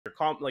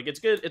like it's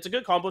good. It's a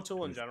good combo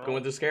tool in general. Go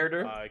with this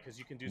character? Because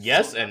you can do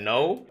yes and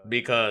no,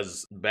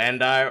 because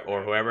Bandai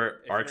or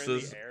whoever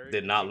Arcsys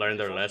did not learn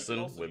their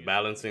lesson with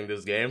balancing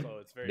this game.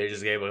 They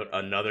just gave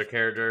another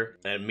character,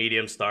 a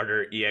medium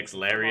starter EX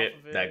Lariat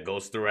that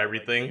goes through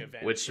everything,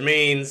 which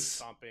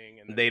means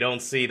they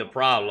don't see the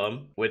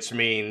problem, which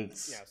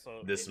means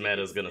this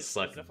meta is gonna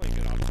suck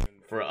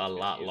for a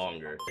lot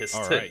longer.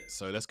 Alright,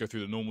 so let's go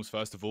through the normals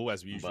first of all,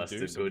 as we usually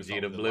do. So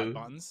Gogeta Blue.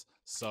 Buttons.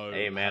 So,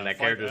 hey man, that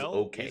character is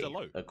okay.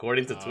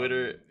 According to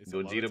Twitter,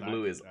 Gogeta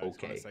Blue is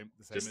okay.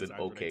 Just an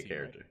okay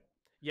character.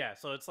 Yeah,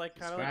 so it's like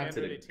kind of like to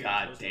the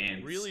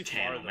goddamn really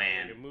channel, far,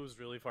 man. It moves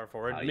really far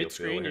forward. Mid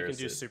screen, you can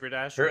do super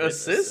dash. Her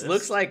assist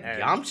looks like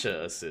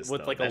Yamcha assist.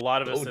 With like a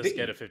lot of assists,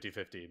 get a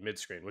 50-50 mid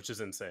screen, which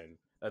is insane.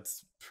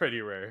 That's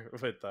pretty rare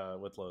with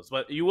lows,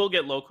 but you will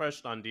get low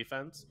crushed on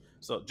defense.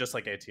 So just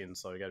like 18,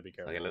 so you got to be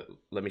careful. Okay,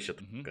 let me shut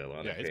the go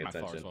on. Yeah, it's math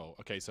far as well.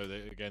 Okay, so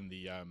again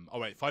oh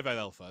wait,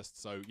 5LL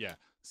first. So yeah,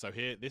 so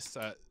here this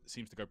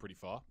seems to go pretty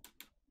far.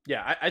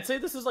 Yeah, I'd say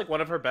this is like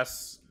one of her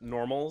best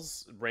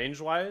normals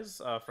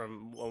range-wise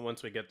from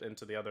once we get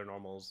into the other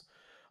normals.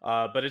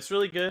 But it's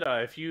really good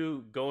if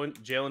you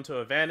jail into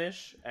a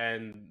vanish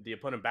and the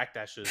opponent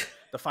backdashes,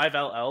 the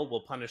 5LL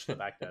will punish the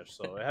backdash.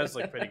 So it has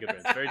like pretty good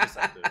range. Very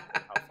deceptive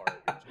how far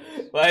it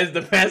goes. Why is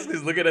the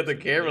Vasquez looking at the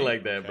camera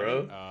like that,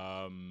 bro?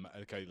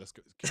 Okay, let's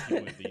go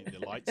continue with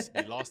the lights.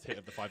 The last hit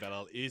of the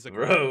 5LL is a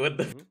bro. What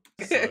the?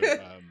 So,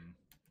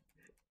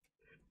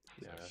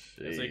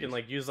 so you can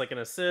like use like an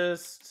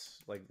assist.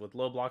 Like with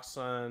low block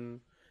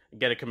stun,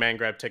 get a command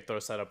grab, tick throw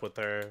setup with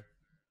her.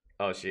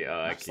 Oh, she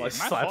slaps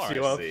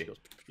you up.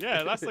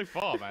 Yeah, that's like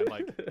far, man.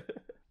 Like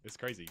it's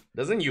crazy.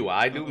 Doesn't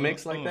UI do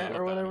mix like that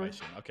or whatever?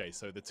 Okay,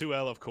 so the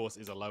 2L of course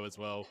is a low as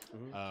well.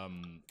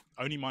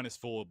 Only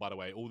 -4, by the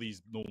way. All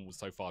these normals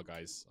so far,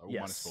 guys, are all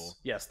 -4.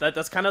 Yes,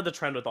 that's kind of the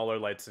trend with all our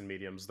lights and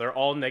mediums. They're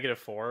all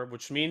 -4,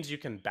 which means you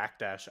can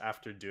backdash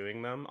after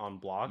doing them on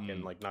block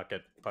and like not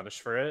get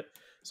punished for it.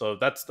 So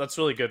that's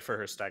really good for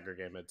her stagger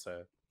game. It's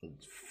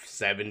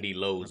 70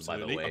 lows, by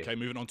the way. Okay,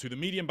 moving on to the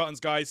medium buttons,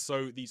 guys.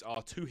 So these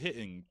are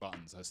 2-hitting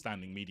buttons,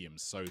 standing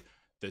mediums. So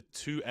the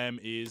 2M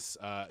is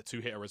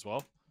 2-hitter as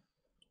well.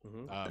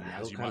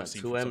 As you might have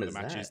seen from some of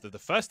the matches. The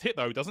first hit,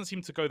 though, doesn't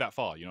seem to go that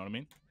far. You know what I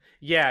mean?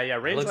 Yeah,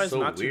 range-wise,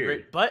 not too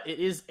great. But it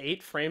is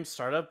 8-frame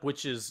startup,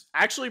 which is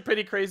actually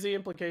pretty crazy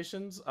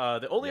implications.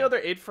 The only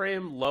other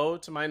 8-frame low,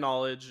 to my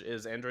knowledge,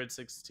 is Android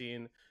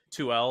 16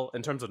 2L,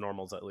 in terms of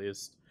normals, at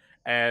least.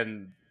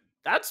 And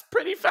that's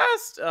pretty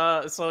fast.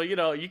 So, you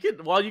know, you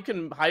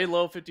can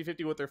high-low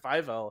 50-50 with their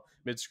 5L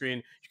mid-screen,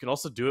 you can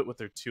also do it with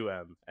their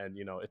 2M. And,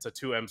 you know, it's a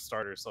 2M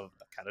starter, so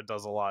that kind of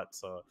does a lot.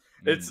 So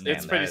it's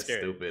pretty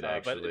scary. Stupid,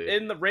 actually. But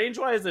in the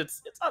range-wise,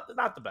 it's not the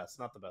best.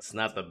 It's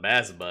not the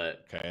best,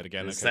 but okay, and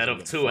again, instead of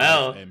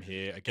 2L, M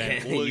here.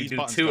 Again, all these do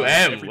buttons, 2M.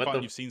 Guys, every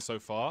button you've seen so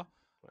far.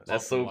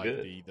 That's so like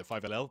good. The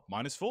 5LL,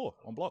 -4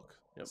 on block.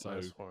 Yep, so,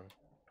 -4.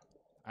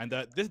 And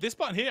this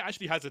button here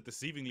actually has a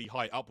deceivingly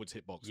high upwards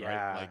hitbox,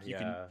 right? Like you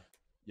can...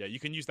 Yeah,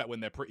 you can use that when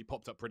they're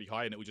popped up pretty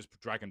high, and it will just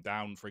drag them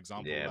down. For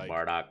example, yeah, like,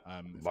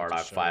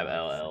 Bardock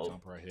 5LL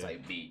right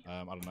type beat.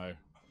 I don't know.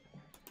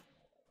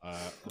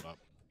 Hold up.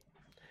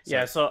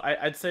 Yeah, so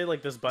I'd say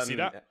like this button. See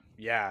that?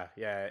 Yeah.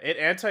 It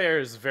anti-air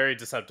is very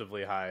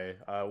deceptively high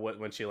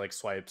when she like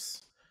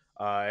swipes,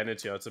 and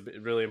it's it's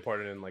really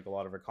important in like a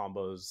lot of her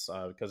combos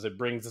because it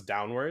brings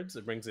downwards.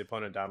 It brings the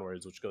opponent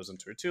downwards, which goes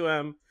into her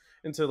 2M,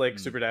 into like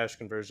super dash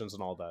conversions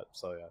and all that.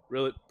 So yeah,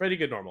 really pretty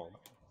good normal.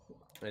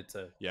 It's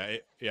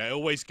it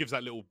always gives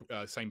that little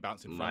same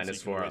bounce in front.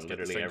 -4 on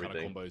literally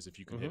everything. Kind of combos if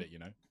you can hit it, you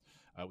know,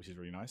 which is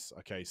really nice.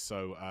 Okay,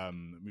 so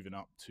moving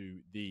up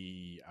to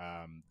the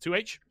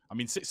 2H. I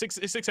mean,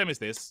 6M is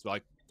this,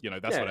 like, you know,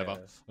 that's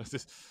whatever.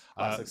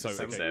 Yeah. So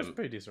 6M,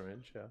 pretty decent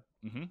range, yeah.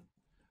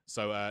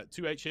 So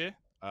 2H here,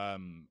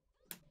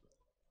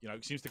 you know,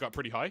 it seems to go up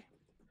pretty high.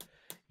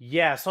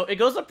 Yeah, so it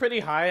goes up pretty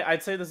high.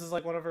 I'd say this is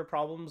like one of her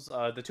problems.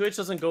 The 2H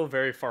doesn't go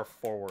very far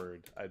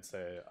forward, I'd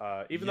say.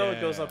 Even though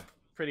it goes up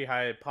pretty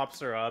high, it pops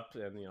her up,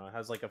 and you know, it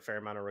has like a fair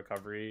amount of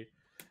recovery.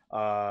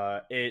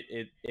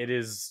 It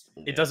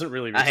doesn't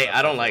really reach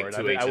I don't like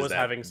 2H's I was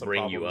having some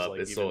bring you up. like,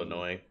 it's so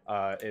annoying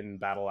in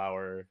battle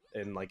hour,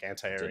 in like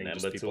anti-airing,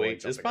 just but people 2H,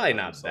 like, it's probably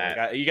not so, that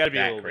like, you gotta be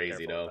a little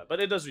crazy though, but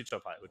it does reach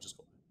up high, which is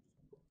cool.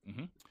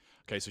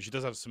 Okay, so she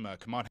does have some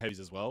command heavies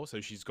as well.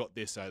 So she's got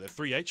this the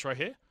 3H right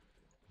here,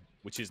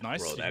 which is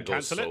nice. Bro, you that can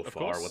goes cancel so it, of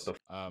far. course. What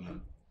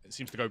the it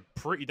seems to go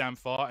pretty damn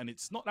far, and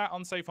it's not that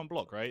unsafe on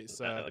block, right?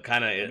 It's it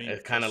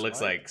kind of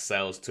looks like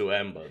Cell's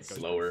 2M, but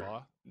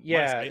slower.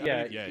 Yeah,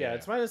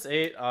 it's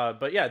 -8.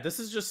 But yeah, this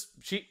is just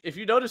if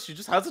you notice, she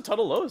just has a ton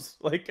of lows.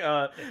 Like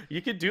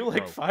you could do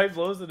like 5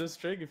 lows in a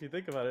string if you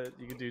think about it.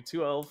 You could do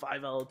 2L,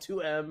 5L,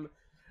 2M,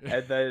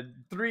 and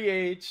then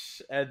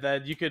 3H, and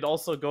then you could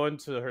also go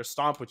into her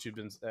stomp, which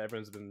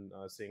everyone's been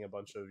seeing a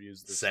bunch of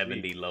use this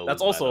 70 week. lows.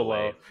 That's also a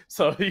low.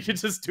 So you could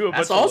just do a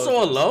bunch. That's of also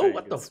lows a low. string.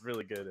 What the? It's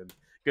really good and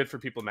good for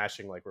people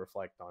mashing like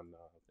reflect on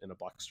in a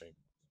block string.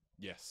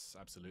 Yes,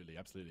 absolutely.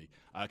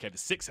 Okay, the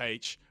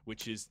 6H,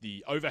 which is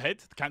the overhead,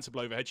 the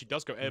cancelable overhead. She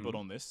does go airborne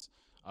on this.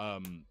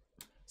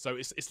 So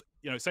it's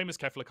same as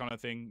Kefla kind of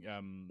thing.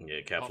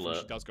 Yeah,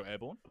 Kefla. She does go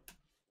airborne.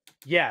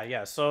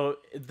 Yeah. So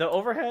the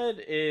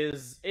overhead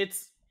it's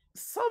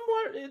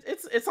somewhat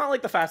it's not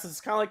like the fastest.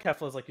 It's kind of like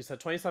Kefla's, like you said,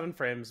 27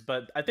 frames.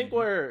 But I think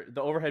where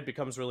the overhead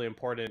becomes really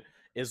important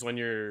is when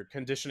you're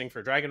conditioning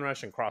for Dragon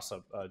Rush and cross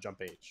up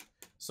jump H.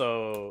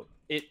 So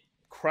it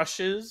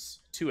crushes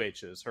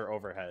 2Hs, her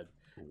overhead,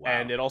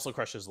 and it also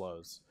crushes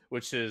lows,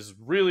 which is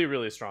really,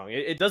 really strong.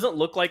 It doesn't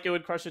look like it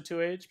would crush a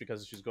 2H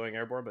because she's going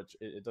airborne, but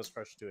it does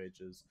crush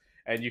 2Hs.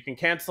 And you can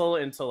cancel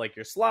into like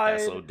your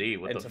slide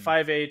into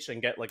 5H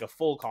and get like a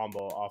full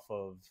combo off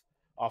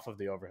of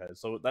the overhead.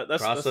 So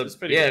that's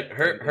pretty good.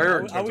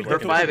 Her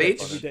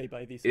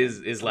 5H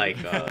is like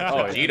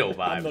Vegeta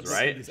vibes,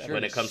 right?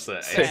 When it comes to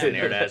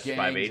air dash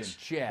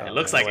 5H. It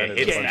looks like it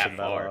hits that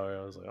far.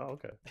 I was like, oh,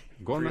 okay.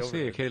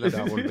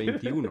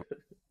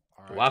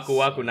 Waku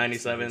Waku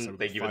 97,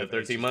 thank you for the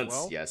 13 months.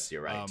 Well. Yes,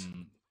 you're right.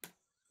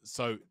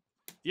 So,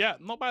 yeah,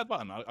 not bad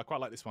button. I quite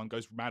like this one.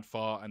 Goes mad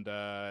far, and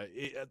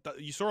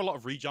you saw a lot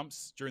of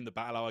rejumps during the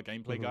battle hour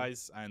gameplay,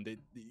 guys. And the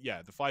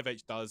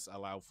 5H does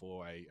allow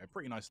for a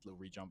pretty nice little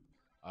rejump.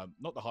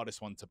 Not the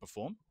hardest one to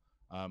perform,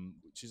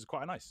 which is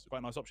quite a nice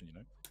option, you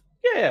know.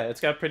 Yeah, it's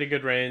got pretty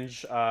good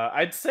range.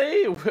 I'd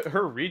say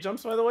her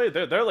rejumps, by the way,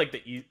 they're like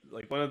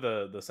one of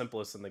the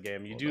simplest in the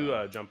game. You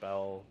do jump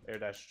L, air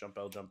dash, jump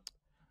L, jump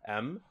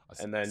M,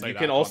 and then you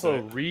can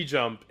also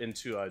rejump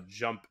into a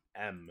jump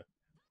M,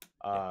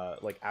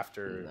 like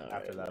after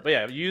that. But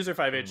yeah, you use your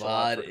 5H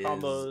for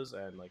combos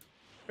and like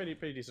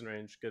pretty decent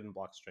range, good in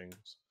block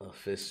strings.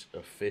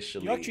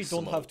 Officially, you actually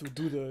don't have to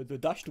do the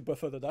dash to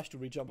buffer the dash to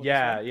rejump.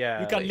 Yeah.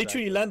 You can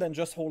literally land and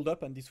just hold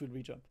up, and this will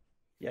rejump.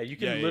 Yeah, you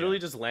can literally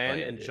just land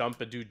and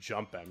jump and do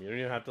jump M. You don't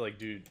even have to like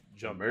do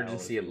jump.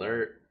 Emergency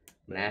alert,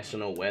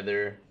 national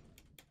weather.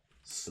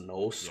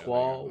 Snow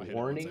squall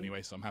warning.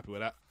 Anyway, so I'm happy with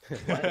that.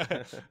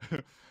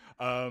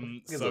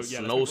 So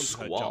snow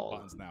squall jump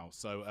buttons now.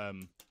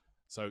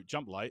 So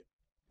jump light.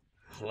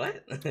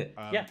 What?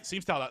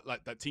 Seems to have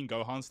like that Team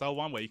Gohan style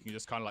one where you can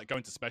just kind of like go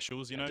into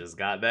specials. You know. Just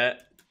got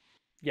that.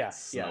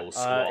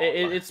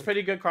 It's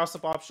pretty good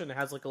cross-up option. It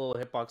has like a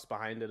little hitbox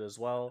behind it as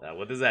well.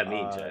 What does that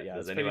mean, Jack? Yeah,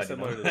 it's pretty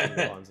similar to the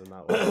Gohans in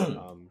that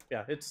one.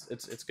 Yeah,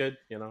 it's good.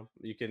 You know,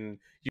 you can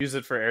use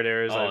it for air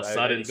dares.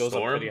 Sudden it goes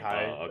storm? up pretty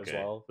high as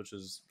well, which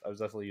is I was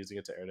definitely using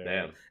it to air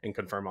dare and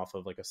confirm off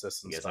of like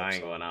assists and stuff. I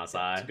ain't going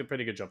outside. It's a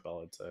pretty good jump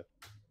bell, I'd say.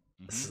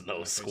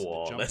 Snow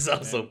squall. That's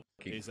also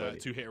is a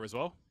 2-hitter as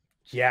well.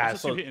 Yeah,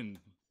 so hitting.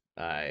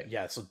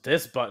 Yeah, so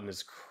this button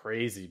is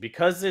crazy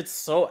because it's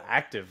so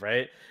active,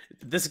 right?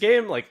 This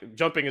game, like,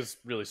 jumping is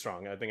really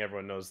strong. I think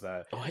everyone knows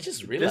that. Oh, I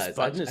just realized this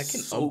button is I can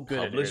so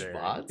good at air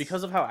bots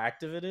because of how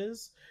active it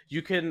is.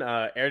 You can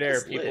air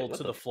dare people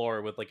to the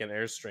floor with like an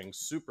air string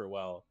super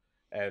well,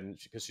 and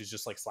because she's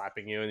just like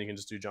slapping you, and you can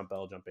just do jump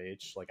L, jump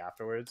H like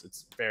afterwards.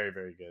 It's very,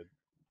 very good.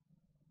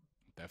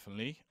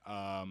 Definitely.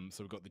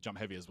 So we've got the jump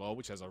heavy as well,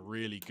 which has a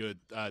really good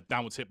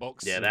downwards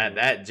hitbox. Yeah,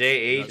 that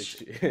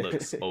JH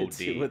looks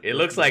OD. It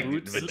looks like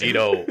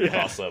Vegeta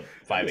cross-up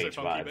 5H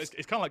vibes.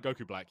 It's kind of like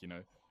Goku Black, you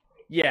know.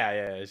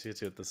 Yeah, she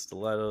hits with the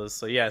stilettos.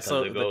 So yeah,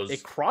 so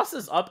it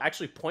crosses up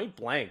actually point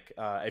blank.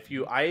 If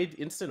you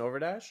instant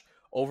overdash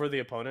over the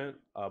opponent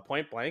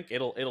point blank,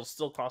 it'll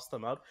still cross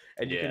them up,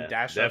 and you can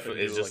dash up and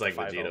it's do just like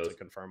Vegeta to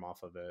confirm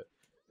off of it.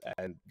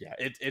 And yeah,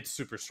 it's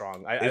super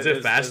strong. Is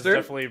it faster?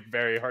 It's definitely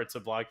very hard to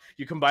block.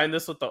 You combine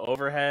this with the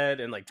overhead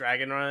and like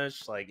Dragon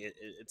Rush, like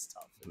it's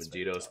tough.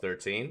 Vegeta's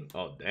 13.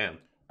 Oh damn.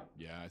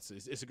 Yeah,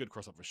 it's a good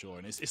cross up for sure,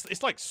 and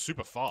it's like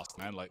super fast,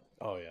 man. Like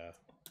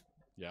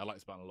yeah, I like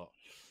this button a lot.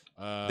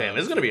 Damn,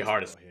 it's gonna be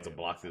hard to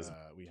block this.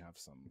 We have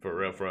some for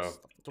real.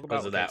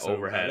 Because of that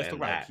overhead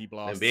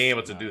and being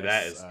able to do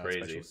that is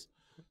crazy. Specials.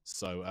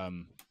 So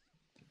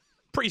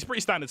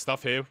pretty standard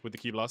stuff here with the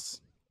key blasts.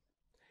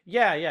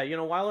 Yeah, you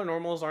know, while her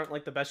normals aren't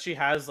like the best, she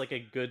has like a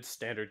good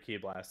standard key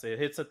blast. It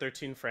hits at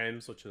 13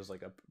 frames, which is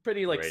like a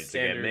pretty like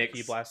standard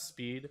key blast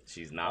speed.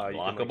 She's not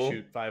blockable. You can, like,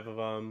 shoot 5 of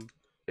them.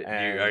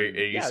 Are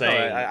you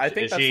saying I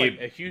think that's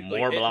like a huge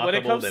more blockable when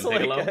it comes than to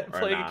Piccolo, like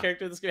playing a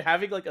character in this game,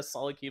 having like a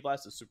solid key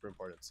blast is super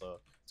important. So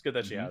it's good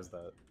that she has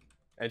that,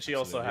 and she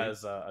also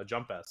has a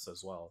jump S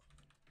as well.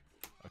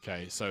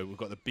 Okay, so we've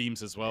got the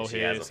beams as well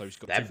here. So she's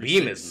got that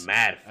beam is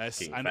mad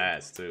fucking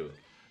fast too.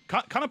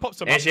 Kind of pops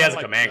up. And she has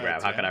a command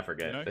grab. How can I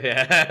forget? You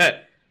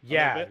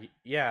know?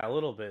 Yeah, a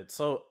little bit.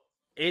 So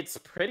it's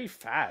pretty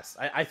fast.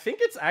 I think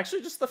it's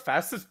actually just the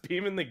fastest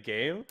beam in the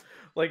game.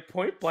 Like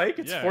point blank,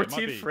 it's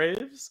 14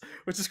 frames,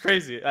 which is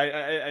crazy.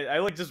 I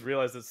like just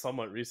realized it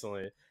somewhat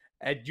recently.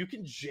 And you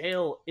can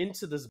jail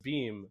into this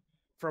beam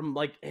from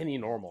like any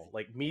normal,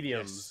 like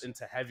mediums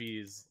into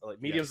heavies,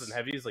 like mediums and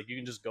heavies. Like you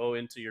can just go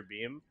into your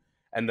beam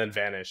and then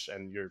vanish,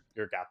 and you're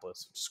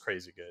gapless, which is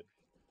crazy good.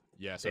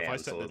 Yeah, so if I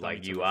set the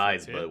like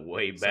UIs, but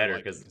way better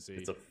because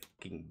it's a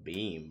fucking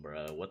beam,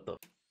 bro. What the?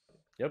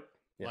 Yep.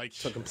 Yeah. Like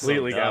so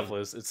completely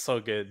gapless. It's so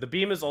good. The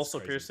beam is also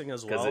piercing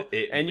as well,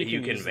 and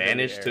you can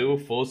vanish too,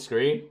 full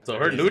screen. So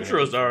her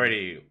neutral is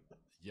already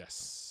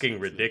fucking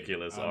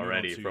ridiculous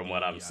already from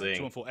what I'm seeing.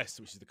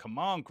 214S, which is the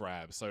command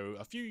grab. So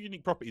a few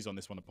unique properties on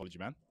this one. Apology,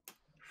 man.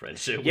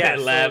 Friendship with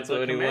Lab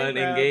 21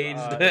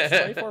 engaged. It's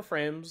 24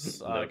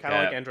 frames, kind of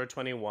like Android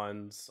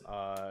 21's.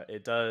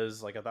 It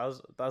does like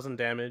 1,000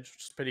 damage,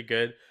 which is pretty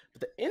good.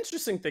 But the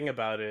interesting thing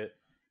about it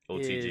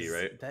is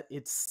that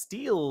it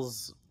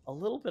steals a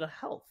little bit of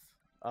health.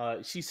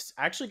 She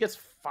actually gets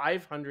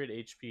 500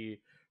 HP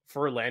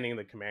for landing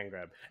the command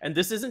grab. And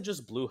this isn't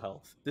just blue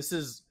health. This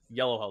is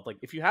yellow health. Like,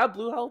 if you have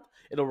blue health,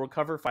 it'll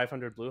recover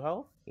 500 blue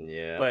health.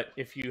 Yeah. But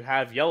if you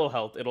have yellow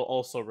health, it'll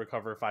also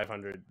recover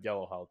 500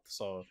 yellow health.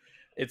 So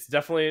it's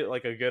definitely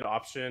like a good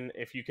option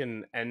if you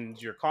can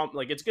end your comp.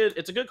 Like, it's good.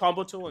 It's a good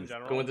combo tool in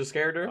general. Going with this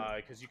character,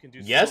 because you can do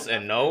yes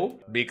and no,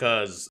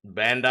 because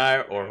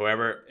Bandai or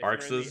whoever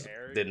Arcsys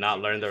did not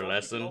learn their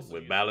lesson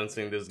with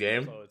balancing this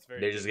game.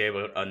 They just gave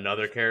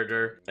another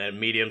character a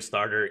medium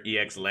starter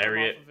EX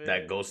Lariat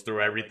that goes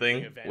through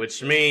everything,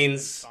 which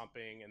means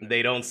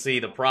they don't see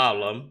the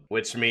problem,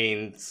 which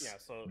means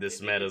this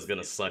meta is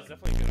gonna suck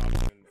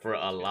for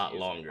a lot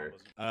longer.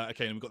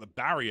 Okay, and we've got the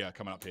barrier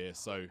coming up here,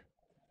 so.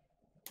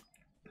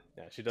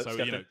 Yeah, she does. So,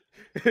 you know,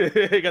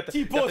 you got the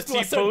T-pose to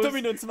assert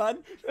dominance, man.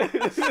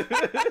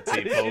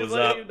 T-pose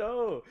up. You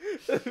know.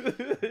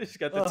 She's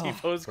got the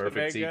T-pose.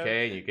 Perfect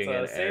TK, and you can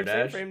get an air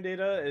dash. Frame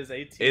data is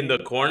 18. In the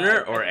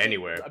corner or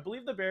anywhere? I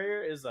believe the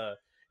barrier is a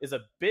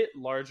bit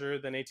larger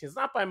than 18. It's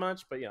not by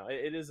much, but you know,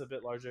 it is a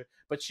bit larger.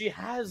 But she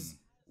has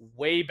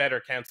way better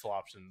cancel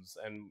options,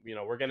 and you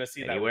know, we're gonna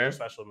see that with her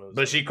special moves.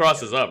 But she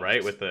crosses up,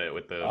 right, with the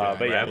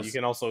but yeah, you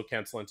can also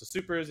cancel into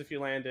supers if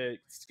you land it.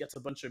 It gets a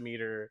bunch of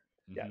meter.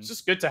 Yeah, it's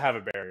just good to have a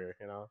barrier,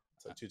 you know.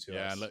 It's a 2-2.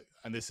 Yeah, look,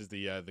 and this is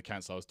the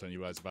cancel I was telling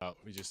you guys about.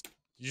 You just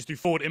do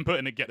forward input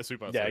and then get the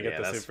super. Yeah, so, get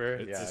the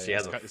super. She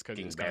has a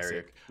fucking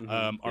barrier.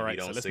 All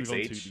right, so let's move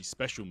on to the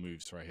special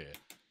moves right here.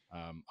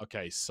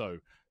 Okay, so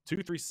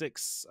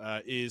 236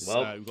 is we've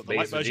got the base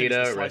light version,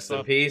 Vegeta, rest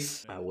in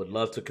peace. I would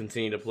love to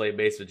continue to play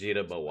base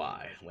Vegeta, but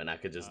why? When I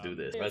could just do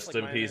this. Rest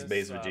in peace,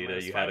 base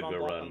Vegeta. You had a good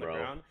run,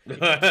 bro.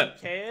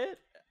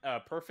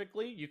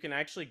 Perfectly, you can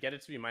actually get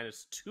it to be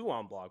 -2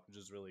 on block, which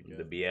is really good.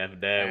 The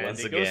BF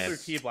once again. Goes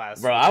through Ki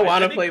Blast. Bro, I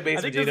want to play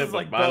base Vegeta,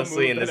 but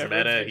honestly, in this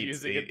meta,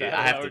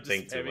 I have to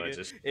think too much.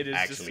 It's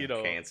actually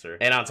cancer.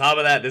 And on top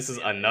of that, this is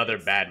another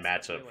bad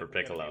matchup for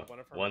Piccolo.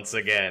 Once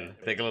again,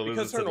 Piccolo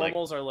loses to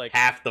like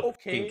half the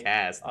fucking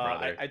cast,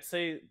 brother. I'd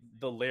say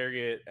the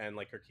Lariat and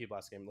like her Ki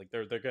Blast game, like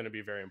they're going to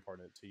be very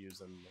important to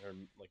use in her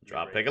like.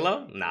 Drop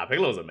Piccolo? Nah,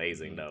 Piccolo's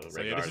amazing though.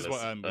 So yeah, this is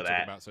what we're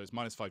talking about. So it's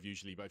 -5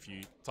 usually, but if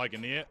you Tiger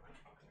near it.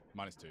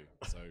 -2.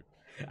 So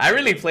I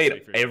really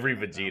played every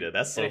Vegeta.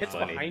 That's so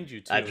funny. Behind you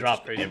too, I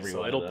dropped everyone.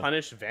 So it'll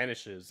punish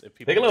vanishes if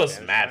people.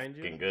 Piccolo's mad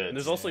fucking good. And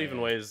there's also even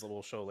ways that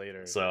we'll show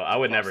later. So I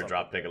would never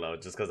drop Piccolo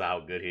just because of how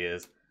good he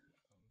is.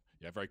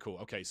 Yeah, very cool.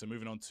 Okay, so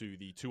moving on to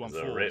the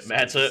 2-1-4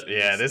 matchup.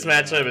 Yeah, this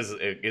matchup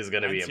is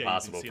going to be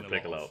impossible for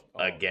Piccolo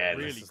again.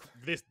 Really,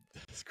 this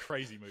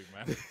crazy move,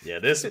 man. Yeah,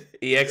 this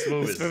EX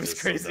move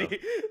is crazy.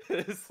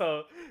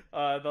 So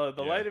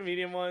the light and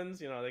medium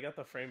ones, you know, they got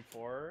the frame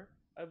 4.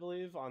 I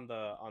believe on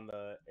the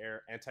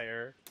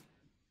anti-air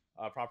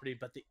property,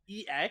 but the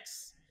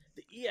EX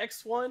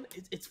one,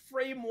 it's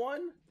frame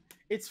 1.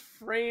 It's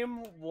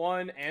frame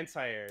 1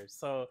 anti-air.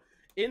 So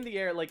in the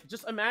air, like,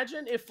 just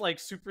imagine if like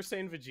Super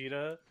Saiyan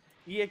Vegeta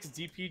EX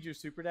DP'd your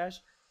super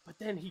dash, but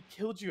then he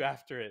killed you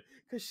after it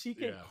because she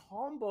can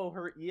combo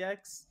her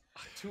EX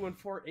 2 and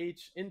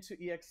 4H into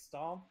EX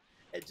stomp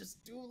and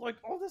just do like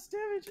all this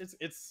damage.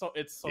 It's so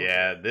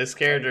yeah. Good. This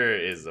character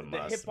is a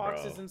must. The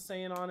hitbox is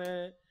insane on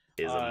it.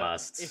 Is a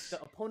must. If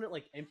the opponent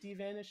like empty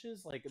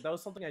vanishes, like that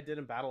was something I did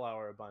in Battle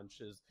Hour a bunch.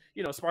 Is,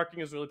 you know, sparking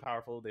is really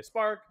powerful. They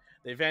spark,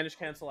 they vanish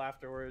cancel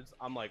afterwards.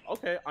 I'm like,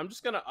 okay, I'm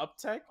just gonna up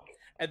tech,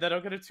 and then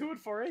I'm gonna 2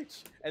 and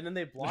 4H, and then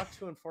they block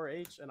 2 and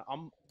 4H, and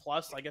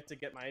I get to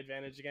get my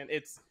advantage again.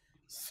 It's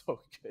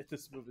so good.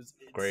 This move is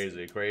insane.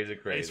 crazy.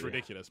 It's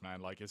ridiculous,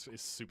 man. Like it's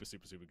super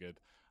good.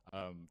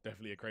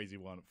 Definitely a crazy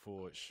one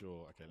for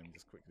sure. Okay, let me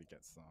just quickly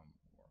get some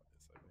more of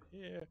this over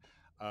here.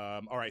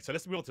 All right, so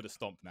let's move on to the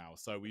stomp now.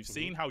 So we've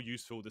seen how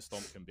useful the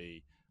stomp can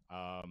be.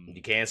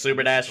 You can't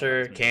super dash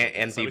her, can't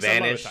empty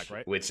vanish,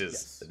 which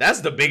is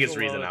that's the biggest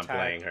reason I'm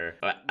playing her.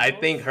 I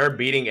think her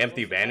beating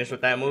empty vanish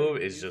with that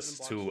move is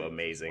just too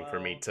amazing for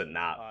me to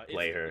not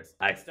play her.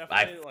 I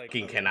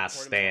fucking cannot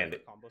stand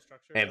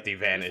empty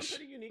vanish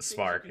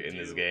spark in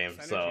this game,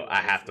 so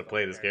I have to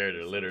play this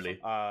character literally.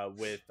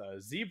 With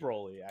Z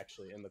Broly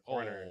actually in the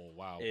corner,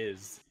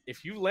 is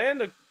if you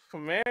land a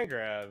command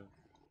grab.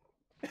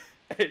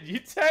 And you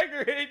tag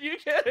her and you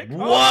get a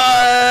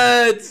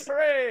what?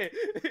 Pray.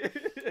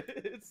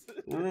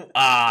 Nah.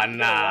 A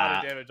lot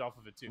of damage off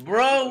of it too.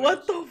 Bro,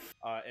 what the?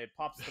 It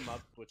pops them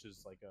up, which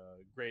is like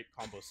a great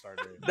combo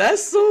starter.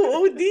 That's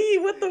so OD.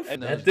 What the?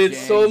 That did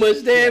so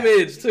much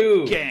damage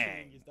too.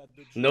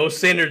 No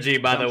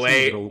synergy, by the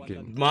way.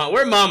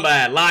 Where Mamba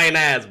at? Lying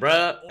ass,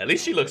 bruh. At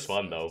least she looks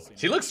fun though.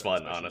 She looks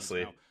fun,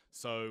 honestly.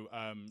 So,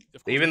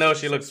 even though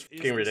she looks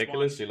fucking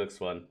ridiculous, she looks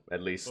fun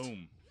at least.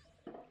 Boom.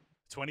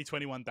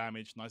 2021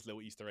 damage. Nice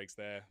little Easter eggs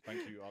there.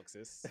 Thank you,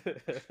 Arcsys.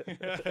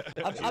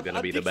 She's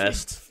gonna be the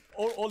best.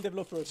 All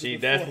developers. She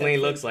definitely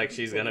looks like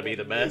she's gonna be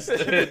the best.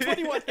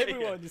 21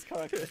 everyone this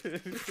character.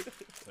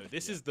 So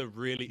this is the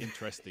really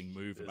interesting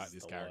move about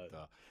this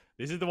character.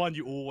 This is the one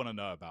you all want to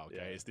know about.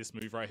 Okay, it's this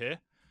move right here.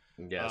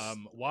 Yes.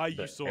 Why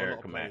you saw a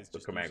lot of players the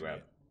just command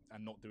grab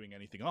and not doing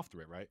anything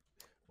after it, right?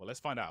 Well, let's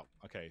find out.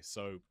 Okay,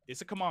 so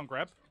it's a command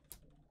grab.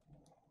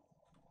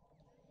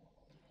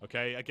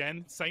 Okay,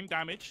 again, same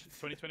damage,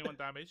 2021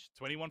 damage,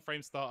 21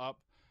 frame startup.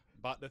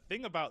 But the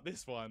thing about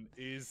this one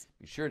is...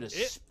 Be sure to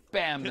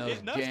spam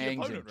those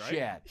gangs in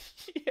chat.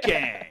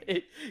 Gang!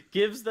 It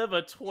gives them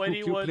a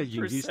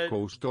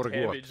 21%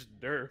 damage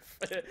nerf.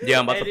 Yeah,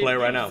 I'm about to play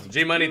right now.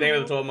 G-Money, thank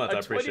you for the 12 months. I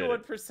appreciate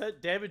it.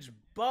 21% damage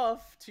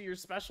buff to your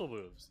special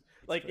moves.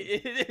 Like,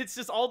 it's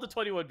just all the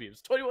 21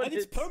 beams. 21 and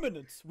hits. It's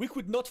permanent. We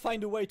could not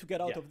find a way to get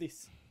out of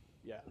this.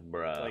 Yeah.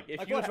 Bruh. Like,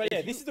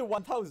 this is the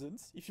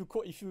 1000s.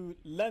 If you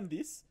land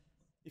this,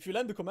 if you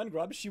land the command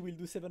grab, she will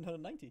do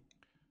 790.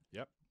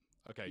 Yep.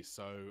 Okay,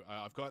 so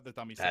I've got the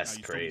dummy set. That's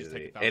now.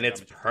 crazy. And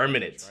it's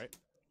permanent. Damage, right?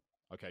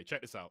 Okay,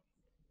 check this out.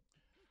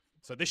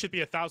 So this should be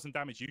 1,000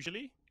 damage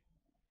usually.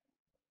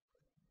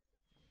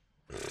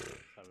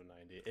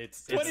 790.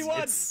 It's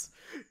 21.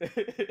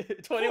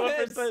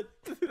 21%.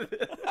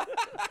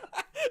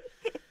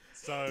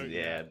 So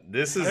yeah,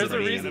 this is there's a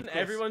reason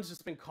everyone's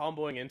just been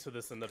comboing into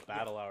this in the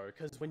battle hour,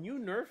 because when you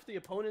nerf the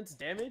opponent's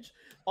damage,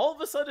 all of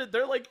a sudden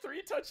they're like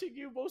 3-touching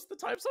you most of the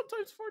time,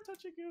 sometimes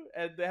 4-touching you,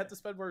 and they have to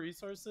spend more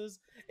resources.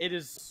 It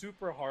is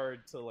super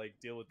hard to like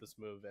deal with this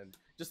move, and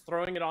just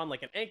throwing it on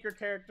like an anchor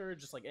character,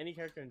 just like any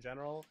character in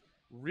general,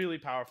 really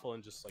powerful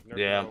and just like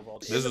nerfing overall.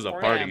 This is a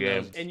party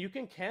game, and you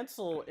can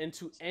cancel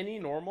into any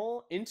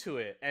normal into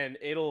it, and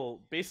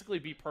it'll basically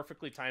be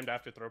perfectly timed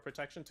after throw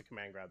protection to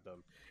command grab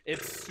them.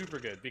 It's super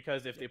good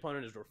because if the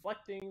opponent is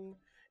reflecting,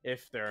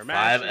 if they're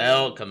matching,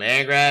 5L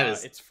command grab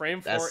is it's frame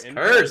 4 that's in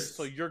cursed.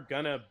 So you're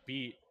gonna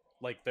beat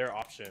like their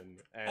option,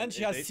 and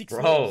she has 6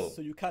 lows,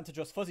 so you can't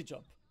just fuzzy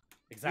jump.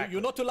 Exactly.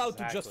 You're not allowed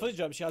to just fuzzy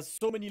jump. She has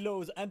so many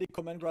lows and a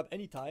command grab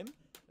anytime.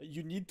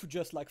 You need to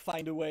just like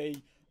find a way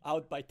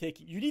out by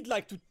taking. You need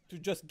like to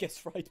just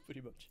guess right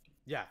pretty much.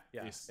 Yeah.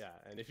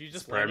 And if you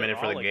just permanent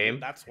for the game,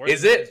 that's worth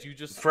is it you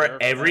just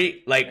for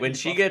every like when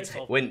she gets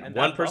when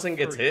one person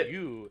gets hit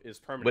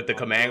with the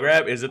command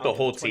grab? Is it the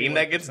whole team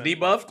that gets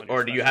debuffed,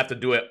 or do you have to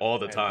do it all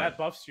the time? That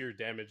buffs your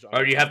damage.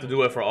 Or do you have to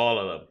do it for all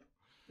of them?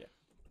 Yeah,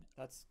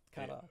 that's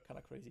kind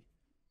of crazy.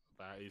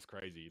 That is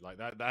crazy. Like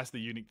that's the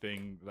unique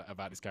thing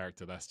about this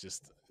character. It's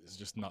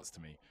just nuts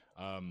to me.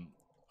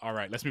 All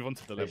right, let's move on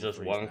to the level. There's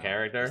just one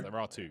character. There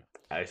are 2.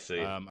 I see.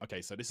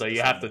 Okay, so this. So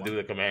you have to do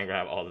the command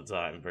grab all the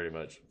time, pretty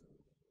much.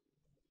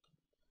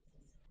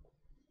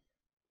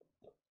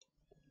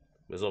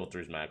 This level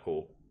 3 is mad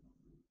cool.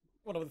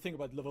 One of the things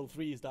about level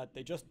 3 is that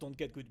they just don't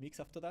get good mix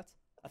after that.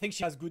 I think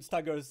she has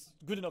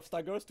good enough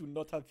staggers to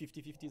not have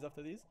 50-50s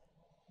after this.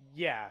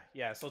 Yeah.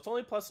 So it's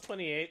only plus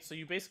 28, so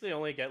you basically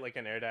only get like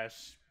an air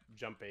dash,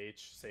 jump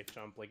H, safe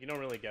jump. Like you don't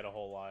really get a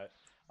whole lot.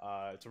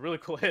 It's a really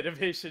cool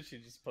animation. She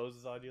just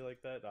poses on you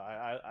like that.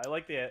 I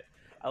like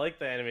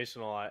the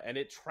animation a lot, and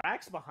it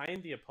tracks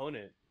behind the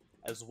opponent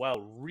as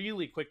well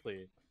really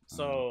quickly.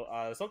 So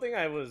something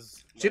I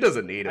was she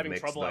doesn't need having a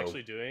mix, trouble though.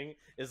 Actually doing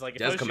is like if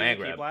just I was command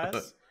shooting grab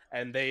blast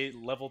and they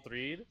level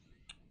 3'd,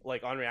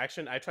 like on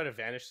reaction, I try to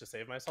vanish to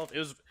save myself.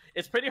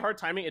 It's pretty hard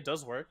timing. It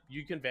does work.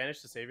 You can vanish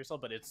to save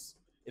yourself, but it's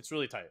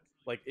really tight.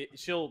 Like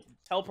she'll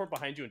teleport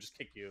behind you and just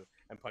kick you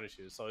and punish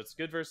you. So it's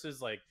good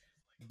versus like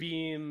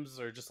beams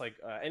or just like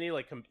any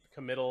like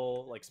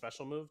committal like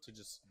special move to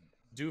just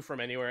do from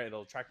anywhere.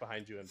 It'll track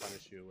behind you and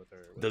punish you with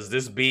her. Does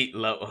this beat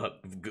Vegito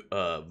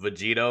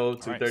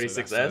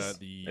 236S?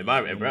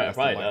 Right, so it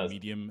probably does.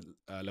 Medium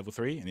level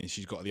 3, and then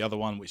she's got the other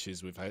one which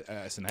is with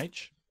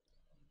SNH.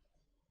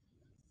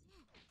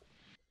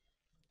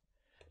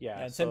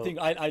 Yeah, and same thing.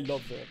 I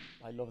love the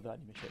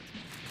animation.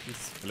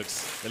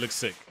 It looks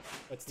sick.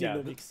 But still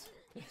the mix.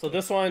 So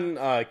this one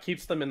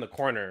keeps them in the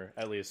corner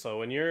at least. So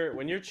when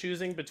you're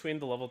choosing between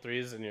the level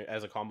 3s and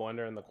as a combo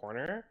ender in the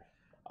corner,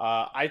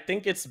 I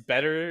think it's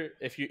better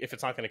if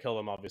it's not going to kill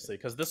them, obviously,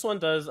 because this one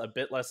does a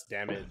bit less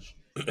damage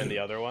than the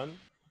other one.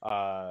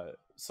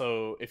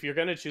 So if you're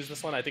going to choose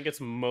this one, I think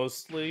it's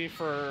mostly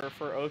for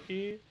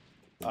Oki,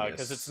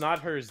 because it's not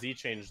her Z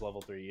change level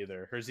 3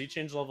 either. Her Z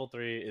change level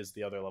 3 is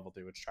the other level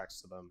 3, which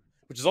tracks to them,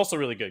 which is also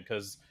really good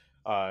because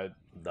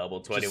double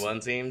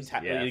 21 teams.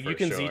 Yeah, you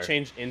can Z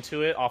change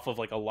into it off of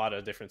like a lot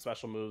of different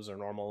special moves or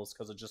normals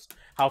because of just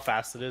how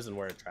fast it is and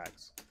where it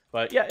tracks.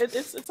 But yeah,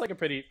 it's like a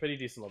pretty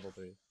decent level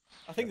 3.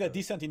 I think they're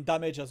decent in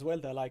damage as well.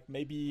 They're like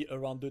maybe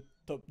around the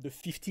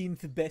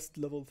 15th best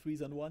level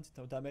 3s and 1s in terms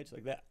of damage.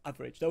 Like they're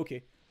average. They're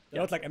okay.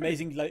 They're not like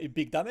amazing like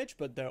big damage,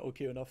 but they're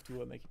okay enough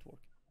to make it work.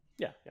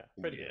 Yeah,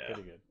 pretty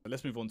good. But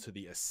let's move on to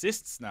the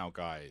assists now,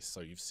 guys.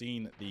 So you've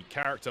seen the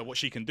character, what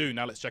she can do.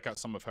 Now let's check out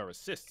some of her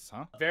assists,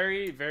 huh?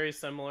 Very, very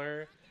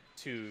similar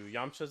to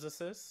Yamcha's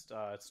assist.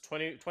 It's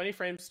 20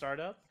 frame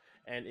startup,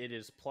 and it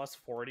is plus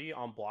 40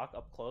 on block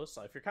up close.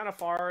 So if you're kind of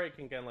far, it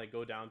can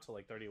go down to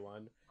like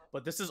 31.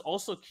 but this is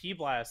also Ki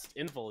Blast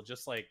Invul,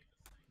 just like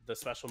the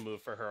special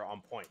move for her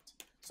on point.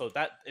 So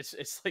that it's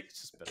like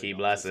just better. Ki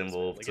Blast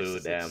Invul like, too,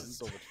 damn.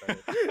 So much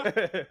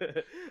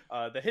better.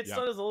 The hit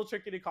stun is a little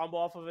tricky to combo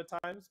off of at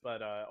times,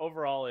 but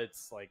overall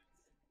it's like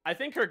I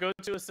think her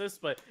go-to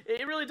assist, but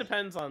it really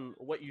depends on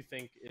what you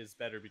think is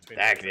better between.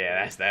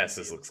 That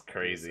assist looks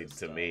crazy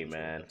to me,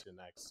 man.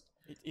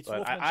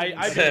 But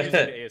I've been using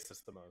the A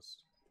assist the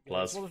most.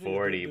 Plus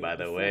 40, by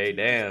the way.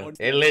 Damn.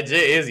 It legit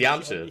is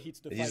Yamcha. You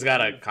just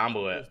gotta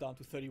combo it. Down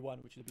to 31,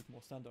 which is a bit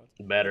more standard.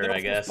 Better, I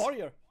guess.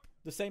 Barrier,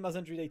 the same as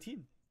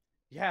 118.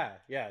 Yeah.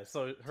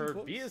 So her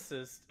B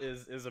assist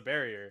is a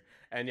barrier,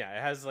 and yeah,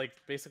 it has like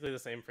basically the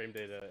same frame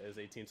data as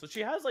 18. So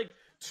she has like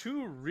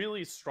 2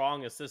 really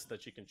strong assists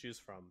that she can choose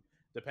from,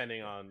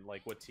 depending on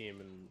like what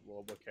team and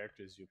what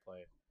characters you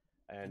play.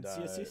 And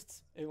C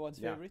assists, everyone's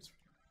favorite.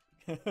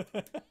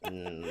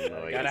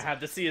 Gotta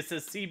have the C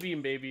assist C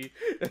beam, baby.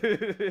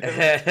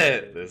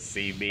 The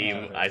C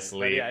beam, I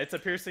sleep. Yeah, it's a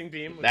piercing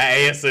beam. That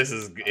A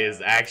assist is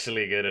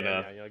actually good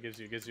enough. Yeah, you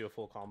know, gives you a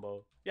full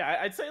combo. Yeah,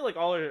 I'd say like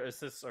all her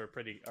assists are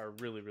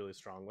really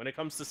strong. When it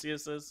comes to C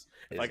assists,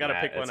 if I gotta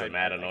pick one, it's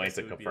mad annoying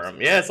to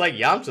confirm. Yeah, it's like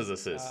Yamcha's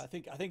assist. I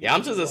think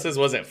Yamcha's assist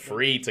wasn't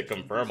free to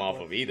confirm off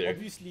of either.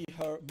 Obviously,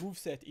 her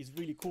moveset is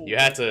really cool. You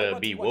had to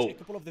be woke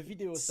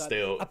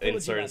still in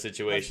certain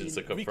situations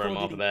to confirm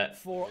off of that.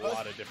 For a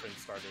lot of different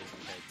starters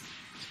and hits.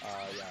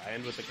 Yeah, I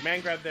end with the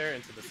command grab there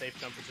into the safe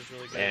jump, which is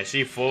really good. Yeah,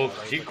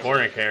 she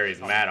corner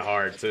carries mad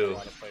hard too. A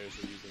lot of players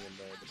are using in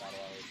the battle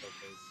hour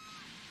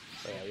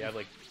showcase. So yeah, you have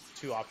like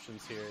 2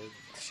 options here.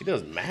 She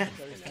does mad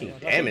fucking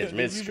damage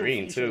mid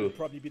screen too. Would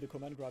probably be the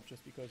command grab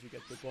just because you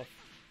get the buff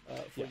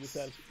for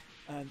yourself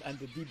and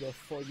the debuff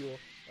for your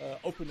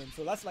opponent.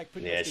 So that's like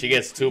pretty. Yeah, she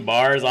gets 2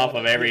 bars off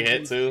of every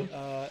hit too.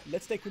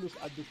 Let's take a look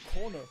at the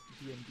corner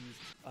DMDs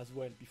as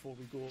well before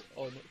we go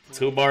on.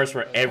 2 bars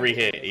for every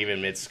hit,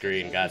 even mid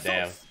screen.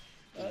 Goddamn.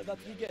 That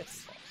we get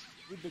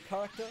with the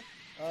character.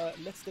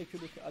 Let's take a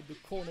look at the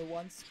corner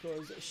ones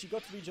because she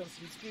got rejumps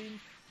mid screen.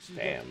 She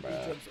got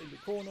rejumps in the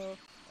corner,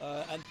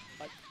 and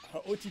like her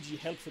OTG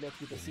helps a lot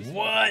with assist.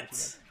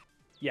 What?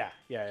 Yeah.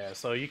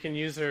 So you can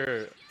use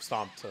her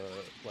stomp to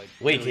like.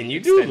 Wait, really can you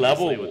do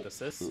level with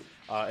assists?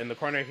 In the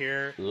corner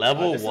here?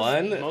 Level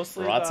 1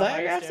 raw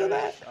tag after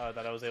that?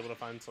 That I was able to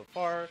find so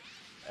far.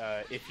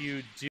 If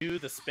you do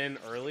the spin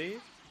early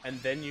and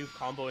then you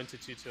combo into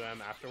 2-2M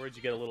afterwards,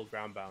 you get a little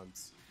ground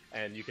bounce,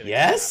 and you can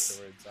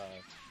afterwards.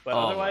 But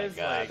otherwise,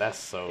 my God, like that's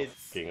so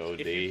fucking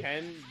OD. If you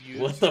can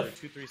use her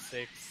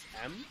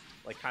 236M,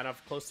 like kind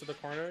of close to the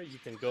corner, you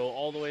can go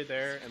all the way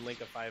there and link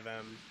a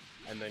 5M.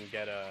 And then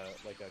get a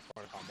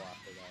corner combo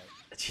after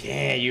that.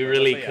 Yeah, you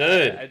really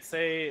could. I'd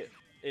say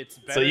it's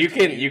better. So you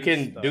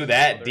can do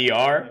that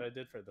DR. That I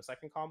did for the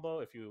second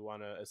combo if you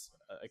want to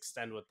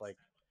extend with like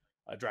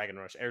a Dragon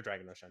Rush, Air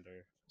Dragon Rush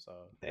Ender. So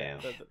damn,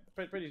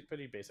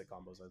 pretty basic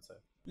combos, I'd say.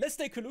 Let's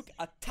take a look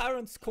at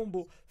Tyrant's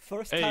combo.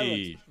 First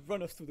Tyrant,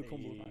 run us through the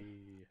combo,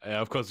 man. Yeah,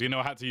 of course, you know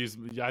I had to use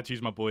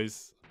my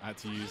boys. I had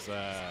to use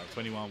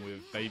 21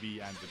 with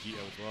Baby and Vegeta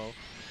as well.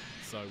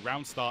 So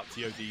round start,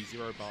 TOD,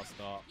 0 bar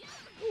start.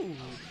 Ooh,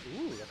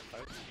 that's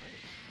fire.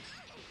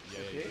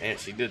 Yeah. And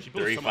she did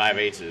 3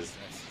 5Hs.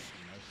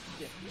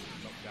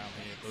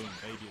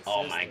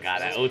 Oh my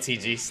God, that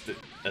OTG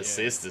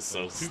assist is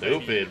so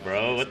stupid,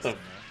 bro. What the?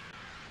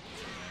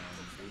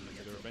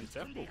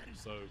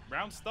 So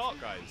round start,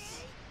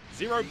 guys.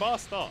 0 bar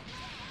start.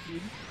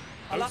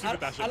 I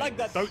like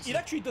that. It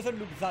actually doesn't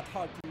look that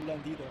hard to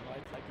land either,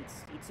 right? Like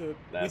it's a.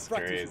 That's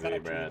crazy,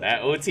 bro.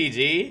 That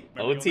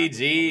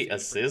OTG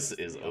assist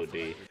is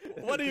OD.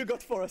 What do you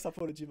got for us,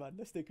 Apology Man?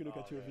 Let's take a look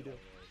at your video.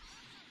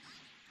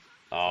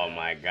 Oh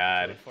my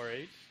God.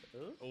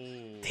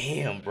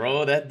 Damn,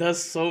 bro, that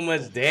does so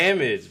much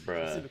damage,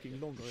 bro.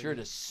 Sure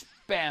to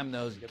spam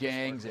those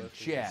gangs in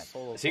chat.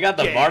 She got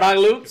the Bardock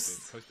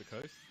loops. Coast to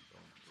coast.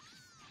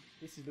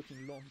 This is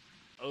looking long.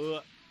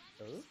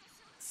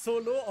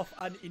 Solo of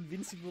an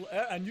invincible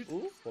air, and you.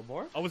 Ooh, one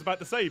more. I was about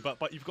to say,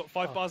 but you've got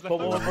 5 bars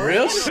left. For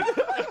real?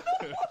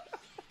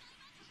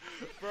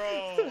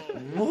 Bro.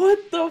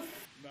 What the?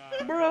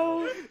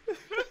 Bro.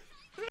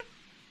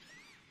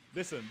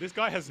 Listen, this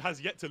guy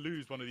has yet to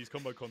lose one of these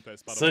combo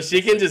contests. So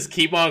she can just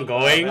keep on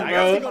going,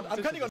 bro?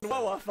 I'm cutting on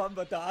WoW fun,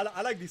 but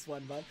I like this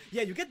one, man.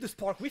 Yeah, you get the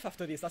spark whiff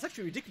after this. That's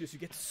actually ridiculous. You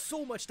get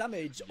so much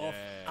damage of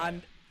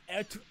an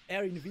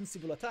air-to-air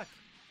invincible attack.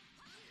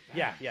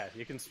 Yeah,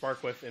 you can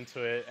spark whiff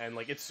into it, and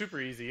like it's super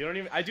easy. You don't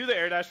even. I do the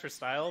air dash for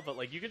style, but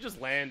like you could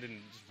just land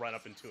and just run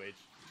up in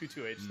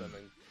 2H them,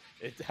 and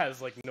it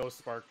has like no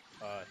spark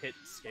hit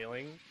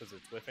scaling because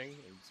it's whiffing. And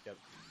you just get.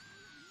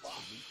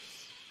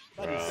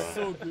 That is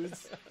so good.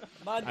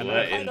 Man,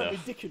 you're kind of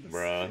ridiculous.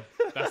 Bro.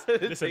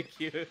 Thank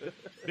you.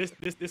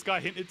 This guy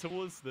hinted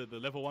towards the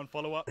level 1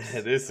 follow-up.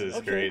 This is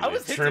crazy.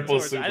 Triple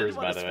supers,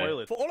 by the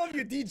way. For all of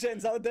you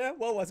DJs out there,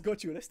 Wawa's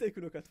got you. Let's take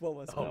a look at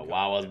Wawa's.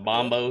 Wawa's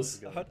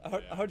bombos.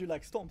 I heard you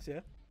like stomps,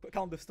 yeah?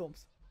 Count the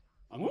stomps.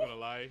 I'm not gonna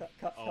lie.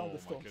 Count the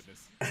stomps.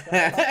 Goodness.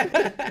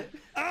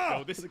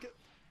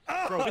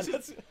 Bro, this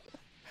is...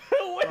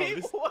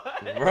 Wait,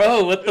 what?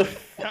 Bro, what the?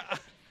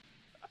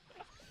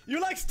 You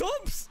like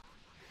stomps?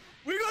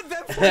 We got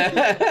them for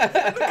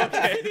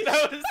Okay,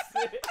 that was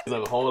sick. It's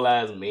a whole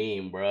ass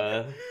meme,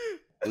 bruh.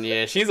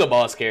 Yeah, she's a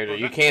boss character.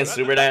 You can't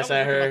super dash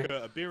at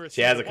her.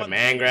 She has a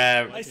command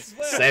grab,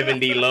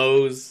 70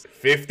 lows,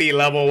 50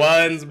 level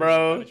 1s,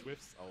 bro.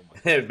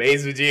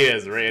 Base Vegeta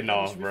is written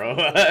off, bro.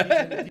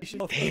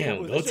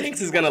 Damn,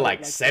 Gotenks is gonna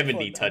like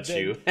 70 touch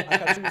you.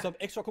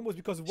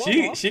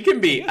 She can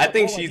be, I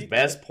think she's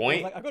best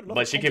point,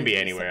 but she can be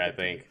anywhere, I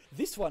think.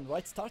 This one,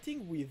 right,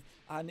 starting with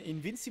an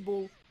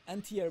invincible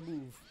anti-air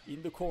move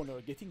in the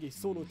corner, getting a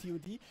solo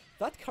TOD,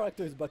 that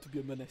character is about to be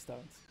a menace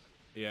talent.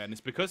 Yeah, and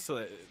it's because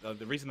the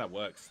reason that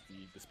works,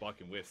 the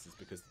sparking whiffs, is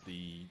because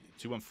the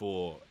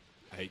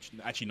 214H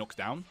actually knocks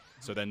down,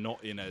 so they're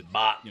not in a.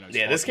 You know,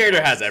 yeah, this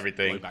character has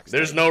everything.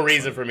 There's no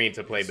reason for me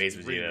to play base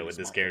Vegeta with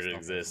this character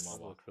exists.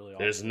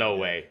 There's no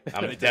way.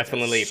 I'm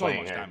definitely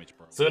playing her.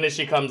 As soon as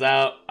she comes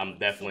out, I'm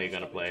definitely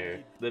gonna play her.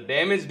 The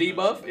damage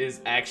debuff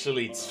is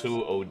actually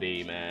too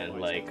OD,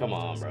 man. Like, come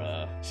on,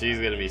 bro. She's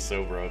gonna be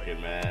so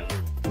broken, man.